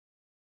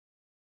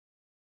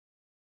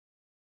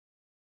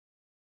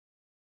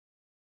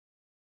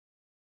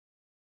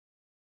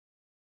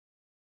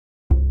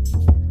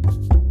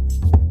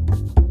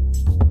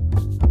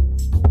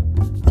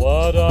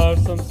What are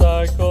some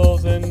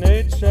cycles in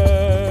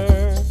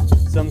nature?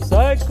 Some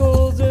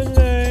cycles in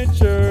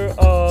nature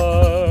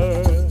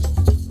are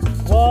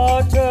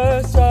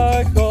water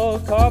cycle,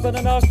 carbon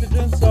and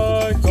oxygen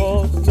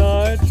cycle,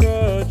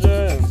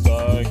 nitrogen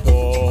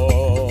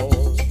cycle.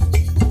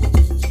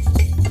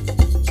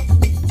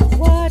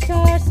 What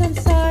are some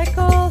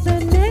cycles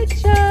in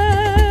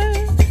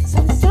nature?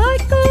 Some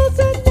cycles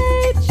in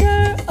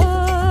nature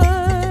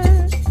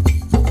are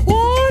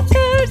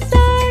water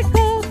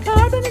cycle,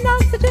 carbon and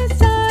oxygen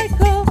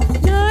cycle,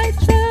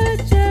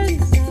 nitrogen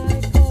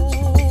cycle.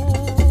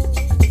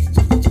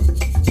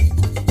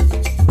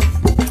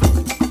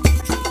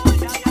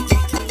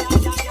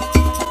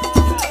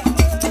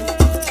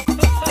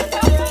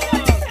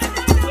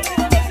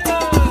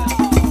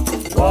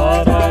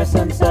 What are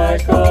some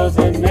cycles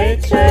in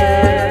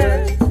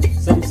nature?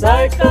 Some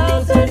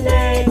cycles in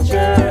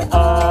nature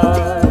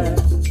are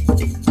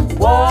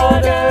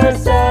water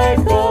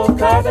cycle,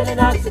 carbon and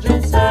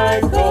oxygen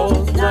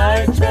cycle,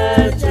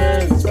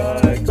 nitrogen cycle.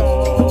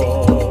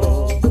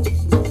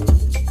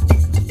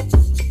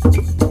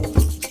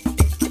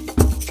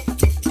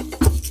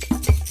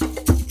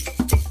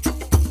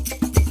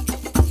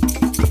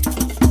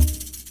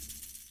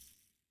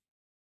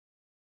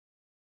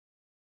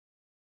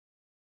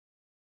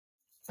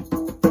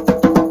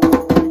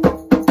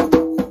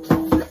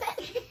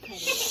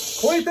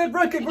 Quiet that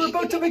record, we're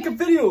about to make a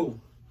video.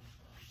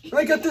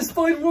 I got this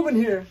fine woman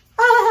here.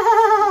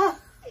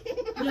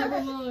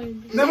 Never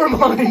mind. Never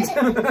mind.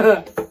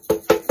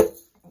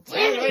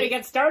 Ready, ready to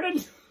get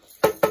started?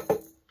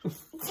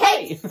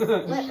 Hey!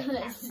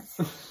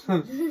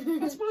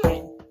 That's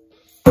fine.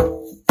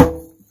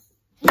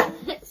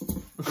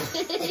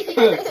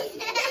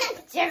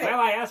 Well,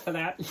 I asked for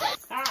that.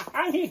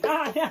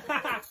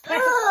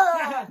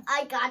 Oh,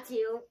 I got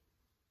you.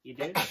 You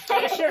did?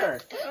 Yeah, sure.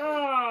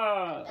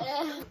 Oh.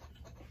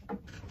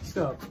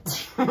 Stop.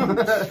 Would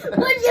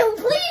you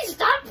please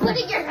stop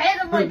putting your head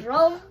on my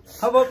drum?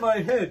 How about my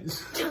head?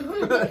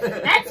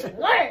 That's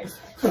worse.